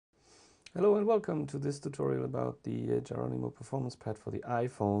Hello and welcome to this tutorial about the Gyronimo performance pad for the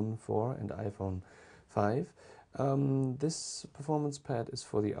iPhone 4 and iPhone 5. This performance pad is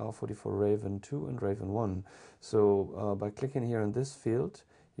for the R44 Raven 2 and Raven 1. So by clicking here in this field,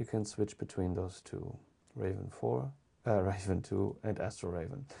 you can switch between those two, Raven 4, Raven 2 and Astro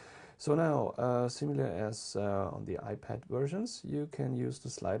Raven. So now, similar as on the iPad versions, you can use the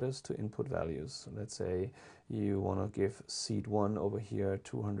sliders to input values. So let's say you want to give seat 1 over here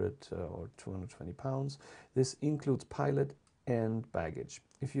 200 or 220 pounds. This includes pilot and baggage.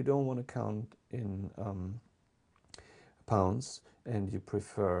 If you don't want to count in pounds and you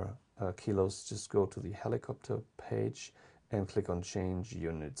prefer kilos, just go to the helicopter page and click on change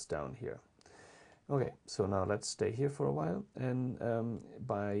units down here. Okay, so now let's stay here for a while, and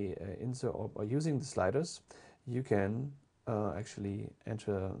by insert or using the sliders, you can actually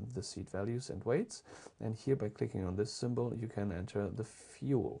enter the seat values and weights, and here by clicking on this symbol you can enter the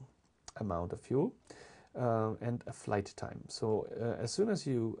fuel amount of fuel and a flight time. So as soon as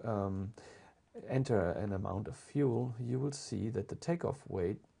you enter an amount of fuel, you will see that the takeoff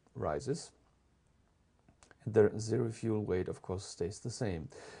weight rises. The zero fuel weight, of course, stays the same.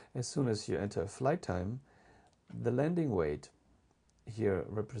 As soon as you enter flight time, the landing weight, here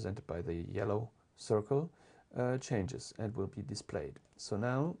represented by the yellow circle, changes and will be displayed. So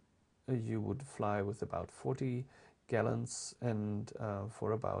now you would fly with about 40 gallons and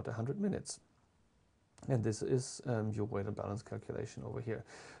for about 100 minutes. And this is your weight and balance calculation over here.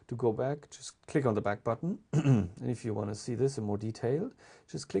 To go back, just click on the back button. And if you want to see this in more detail,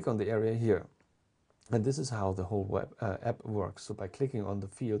 just click on the area here. And this is how the whole web app works. So by clicking on the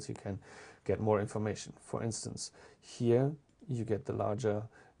fields, you can get more information. For instance, here you get the larger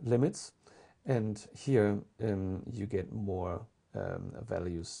limits, and here you get more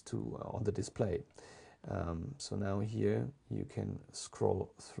values on the display. So now here you can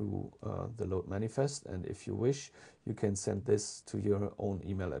scroll through the load manifest, and if you wish, you can send this to your own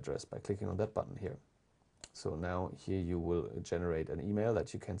email address by clicking on that button here. So now here you will generate an email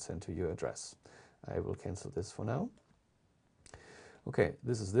that you can send to your address. I will cancel this for now. Okay,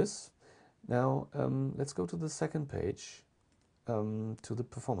 this is this. Now let's go to the second page, to the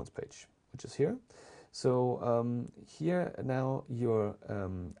performance page, which is here. So here now your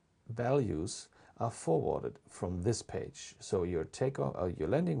values are forwarded from this page. So your takeoff, your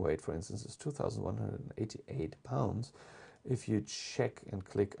landing weight, for instance, is 2,188 pounds. If you check and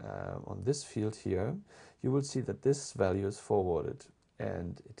click on this field here, you will see that this value is forwarded,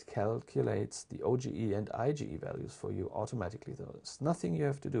 and it calculates the OGE and IGE values for you automatically. There's nothing you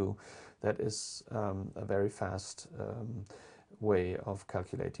have to do. That is a very fast way of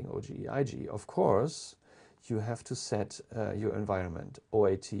calculating OGE, IGE. Of course, you have to set your environment,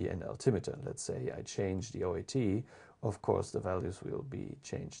 OAT and altimeter. Let's say I change the OAT, of course the values will be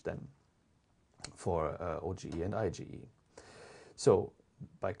changed then for OGE and IGE. So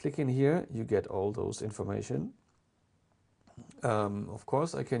by clicking here, you get all those information. Of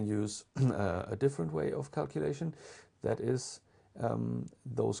course, I can use a different way of calculation. That is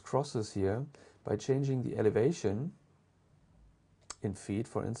those crosses here. By changing the elevation in feet,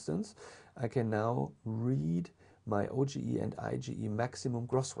 for instance, I can now read my OGE and IGE maximum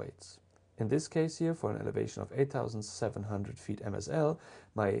gross weights. In this case here, for an elevation of 8,700 feet MSL,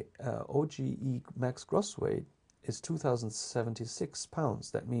 my OGE max gross weight is 2,076 pounds.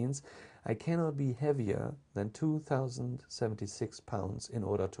 That means I cannot be heavier than 2,076 pounds in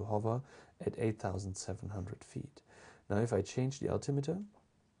order to hover at 8,700 feet. Now if I change the altimeter,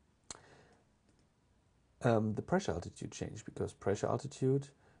 the pressure altitude changed, because pressure altitude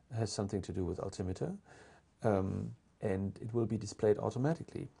has something to do with altimeter, and it will be displayed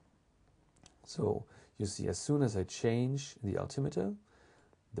automatically. So you see, as soon as I change the altimeter,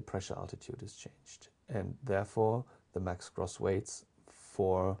 the pressure altitude is changed, and therefore the max gross weights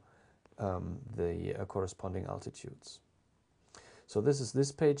for the corresponding altitudes. So this is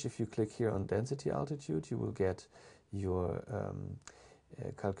this page. If you click here on density altitude, you will get your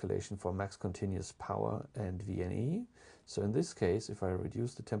calculation for max continuous power and VNE. So in this case, if I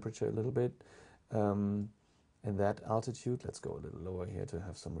reduce the temperature a little bit, in that altitude, let's go a little lower here to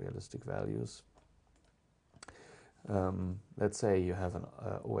have some realistic values. Let's say you have an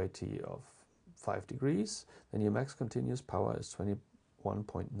OAT of 5 degrees, then your max continuous power is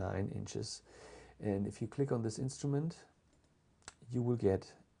 21.9 inches. And if you click on this instrument, you will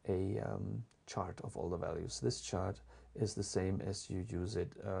get a chart of all the values. This chart is the same as you use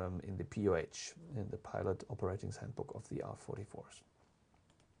it in the POH, in the Pilot Operating Handbook of the R44s.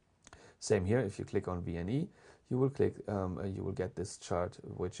 Same here. If you click on VNE, you will get this chart,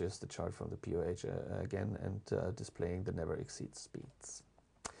 which is the chart from the POH again, and displaying the never exceed speeds.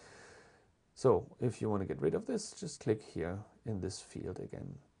 So if you want to get rid of this, just click here in this field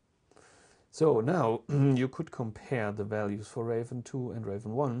again. So now you could compare the values for Raven 2 and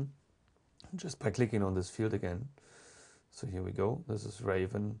Raven 1 just by clicking on this field again. So here we go. This is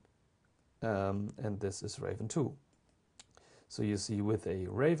Raven and this is Raven 2. So you see with a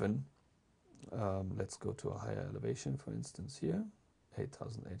Raven, let's go to a higher elevation, for instance here,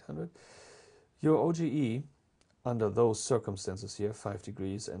 8,800. Your OGE under those circumstances here, 5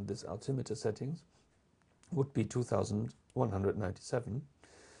 degrees and this altimeter settings, would be 2,197.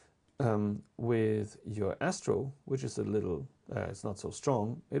 With your Astro, which is a little, it's not so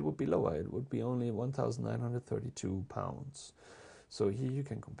strong, it would be lower. It would be only 1,932 pounds. So here you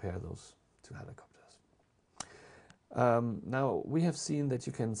can compare those two helicopters. Now we have seen that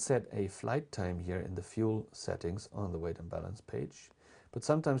you can set a flight time here in the fuel settings on the weight and balance page. But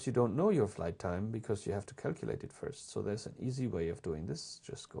sometimes you don't know your flight time because you have to calculate it first. So there's an easy way of doing this.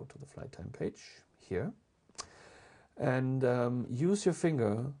 Just go to the flight time page here and use your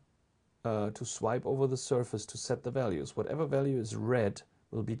finger to swipe over the surface to set the values. Whatever value is red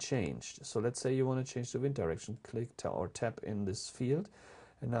will be changed. So let's say you want to change the wind direction. Click or tap in this field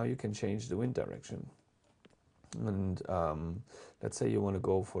and now you can change the wind direction. And let's say you want to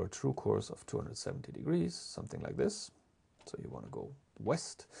go for a true course of 270 degrees, something like this. So you want to go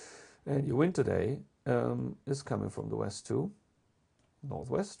west, and your wind today is coming from the west to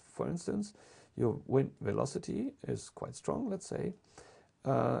northwest, for instance. Your wind velocity is quite strong, let's say,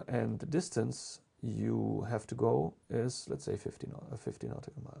 and the distance you have to go is, let's say, 50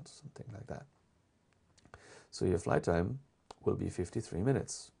 nautical miles, something like that. So your flight time will be 53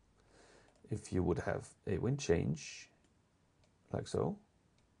 minutes. If you would have a wind change, like so,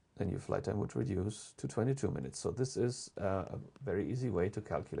 then your flight time would reduce to 22 minutes. So this is a very easy way to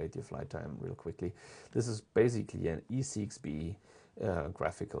calculate your flight time real quickly. This is basically an E6B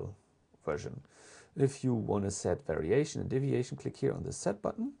graphical version. If you want to set variation and deviation, click here on the set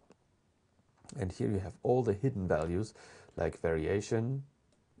button. And here you have all the hidden values like variation,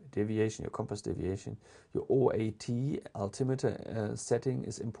 deviation, your compass deviation, your OAT, altimeter setting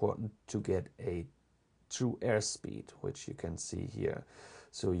is important to get a true airspeed, which you can see here.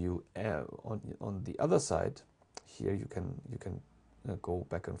 So you on the other side here you can go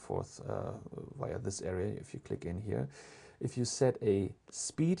back and forth via this area if you click in here. If you set a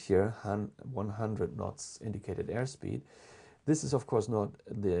speed here, 100 knots indicated airspeed, this is of course not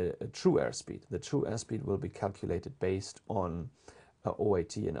the true airspeed. The true airspeed will be calculated based on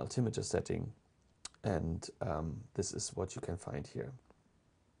OAT and altimeter setting, and this is what you can find here.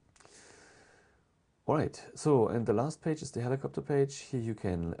 Alright, so and the last page is the helicopter page. Here you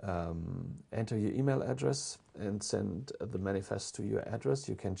can enter your email address and send the manifest to your address.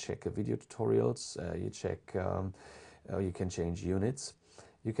 You can check video tutorials, you can change units.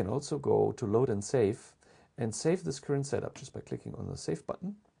 You can also go to load and save this current setup just by clicking on the save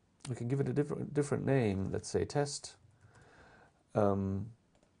button. You can give it a different name, let's say test, and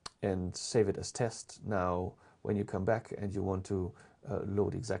save it as test. Now when you come back and you want to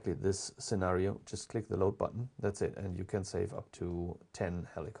load exactly this scenario, just click the load button, that's it, and you can save up to 10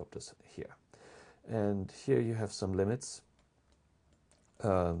 helicopters here. And here you have some limits,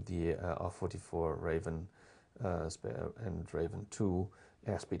 the R44 Raven and Raven 2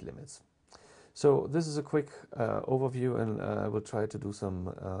 airspeed limits. So this is a quick overview, and I will try to do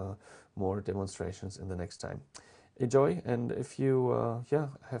some more demonstrations in the next time. Enjoy, and if you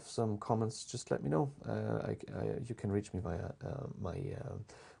have some comments, just let me know. You can reach me via my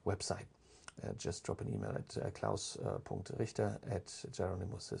website. Just drop an email at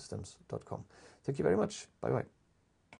klaus.richter@gyronimosystems.com. Thank you very much. Bye bye.